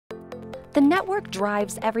The network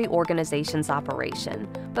drives every organization's operation,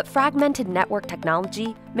 but fragmented network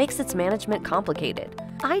technology makes its management complicated.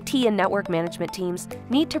 IT and network management teams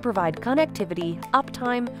need to provide connectivity,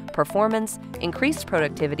 uptime, performance, increased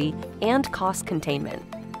productivity, and cost containment.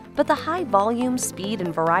 But the high volume, speed,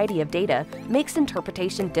 and variety of data makes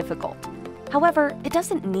interpretation difficult. However, it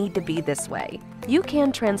doesn't need to be this way. You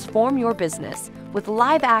can transform your business with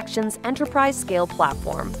LiveAction's enterprise-scale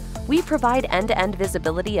platform. We provide end-to-end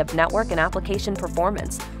visibility of network and application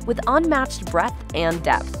performance with unmatched breadth and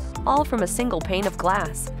depth, all from a single pane of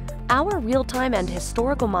glass. Our real-time and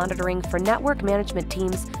historical monitoring for network management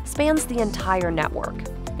teams spans the entire network,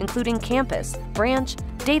 including campus, branch,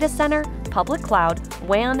 data center, public cloud,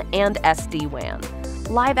 WAN, and SD-WAN.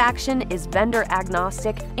 LiveAction is vendor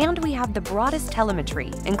agnostic, and we have the broadest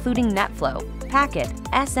telemetry, including NetFlow, Packet,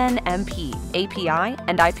 SNMP, API,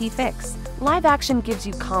 and IPFix. LiveAction gives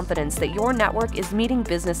you confidence that your network is meeting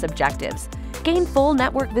business objectives. Gain full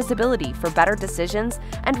network visibility for better decisions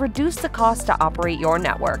and reduce the cost to operate your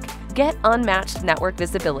network. Get unmatched network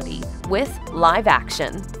visibility with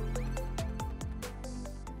LiveAction.